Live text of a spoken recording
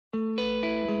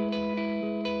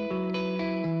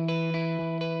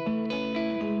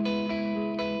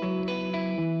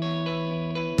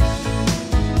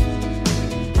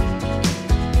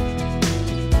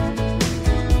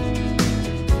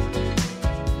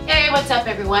what's up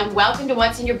everyone? Welcome to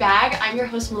What's in Your Bag. I'm your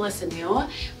host Melissa New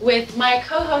with my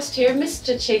co-host here,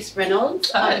 Mr. Chase Reynolds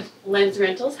of Lens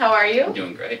Rentals. How are you? I'm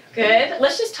doing great. Good.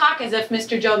 Let's just talk as if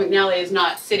Mr. Joe McNally is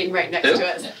not sitting right next to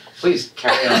us. Yeah. Please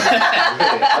carry on.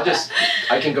 Really,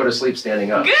 I can go to sleep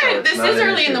standing up. Good. So this is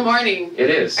early in the morning. It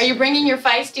is. Are you bringing your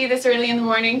feisty this early in the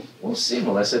morning? We'll see,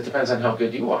 Melissa. It depends on how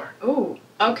good you are. Ooh,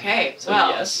 okay. So well,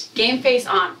 yes. Game face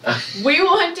on. We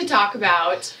want to talk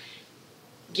about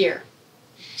gear.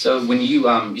 So when you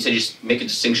said you make a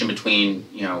distinction between,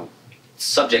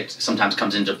 subject sometimes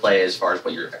comes into play as far as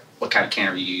what kind of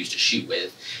camera you use to shoot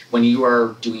with. When you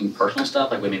are doing personal stuff,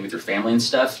 like maybe with your family and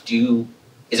stuff, is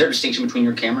there a distinction between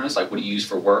your cameras? Like what do you use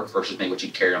for work versus maybe what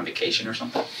you'd carry on vacation or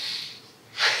something?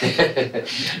 Do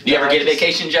you ever get a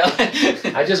vacation, Joe?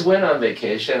 I just went on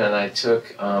vacation and I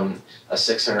took a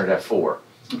 600 f4.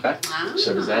 Okay. Wow.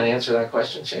 So does that answer that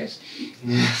question, Chase?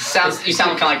 You sound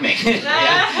kind of like me.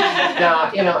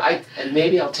 Yeah. Now,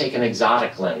 maybe I'll take an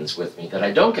exotic lens with me that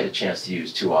I don't get a chance to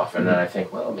use too often. And I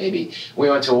think, well, maybe we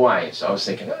went to Hawaii, so I was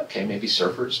thinking, okay, maybe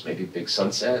surfers, maybe big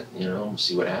sunset,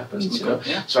 see what happens,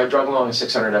 Yeah. So I drug along a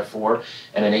 600 f4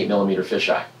 and an 8mm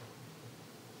fisheye.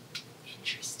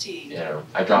 Interesting.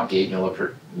 I dropped the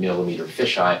 8mm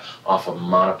fisheye off a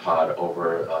monopod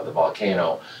over the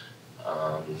volcano.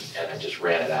 And I just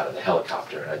ran it out of the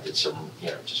helicopter, and I did some,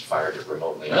 just fired it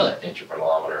remotely on an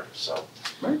interpolometer. So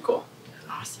very cool.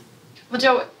 Awesome. Well,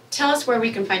 Joe, tell us where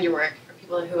we can find your work. For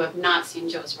people who have not seen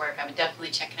Joe's work, I would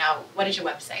definitely check it out. What is your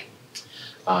website?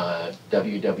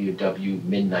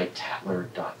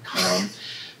 www.midnighttattler.com.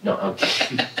 No, I'm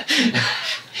kidding.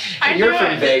 You're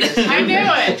from Vegas. I knew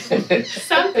it.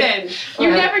 Something.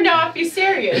 You never know if he's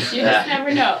serious. You just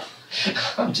never know.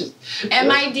 I'm just...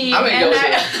 M-I-D. I'm going to go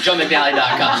with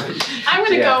JoeMcNally.com. I'm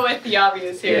going to go with the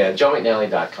obvious here. Yeah,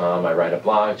 JoeMcNally.com. I write a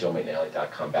blog,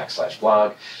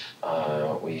 JoeMcNally.com/blog.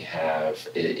 We have,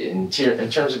 in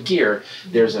terms of gear,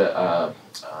 there's a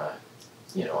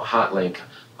hot link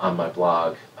on my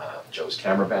blog, Joe's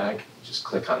Camera Bag. Just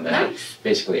click on that. Nice.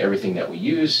 Basically everything that we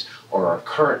use or are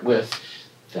current with,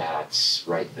 that's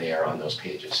right there on those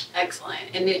pages.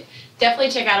 Excellent. And definitely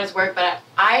check out his work, but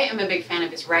I am a big fan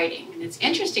of his writing. And it's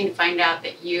interesting to find out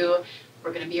that you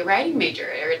were going to be a writing major,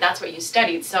 or that's what you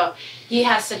studied. So he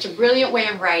has such a brilliant way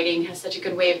of writing, has such a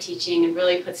good way of teaching, and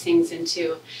really puts things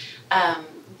into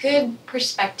good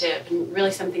perspective, and really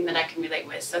something that I can relate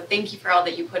with. So thank you for all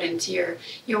that you put into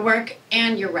your work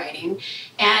and your writing.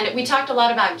 And we talked a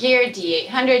lot about gear,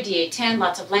 D800, D810,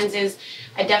 lots of lenses.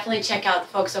 I definitely check out the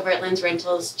folks over at Lens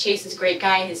Rentals. Chase is a great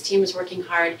guy. His team is working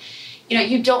hard.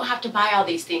 You don't have to buy all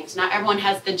these things. Not everyone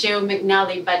has the Joe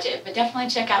McNally budget, but definitely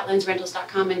check out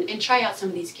lensrentals.com and try out some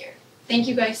of these gear. Thank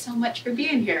you guys so much for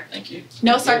being here. Thank you.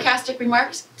 No sarcastic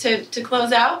remarks to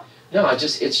close out? No,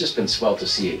 it's just been swell to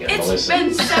see you again, Melissa. It's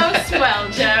been so swell,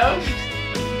 Joe.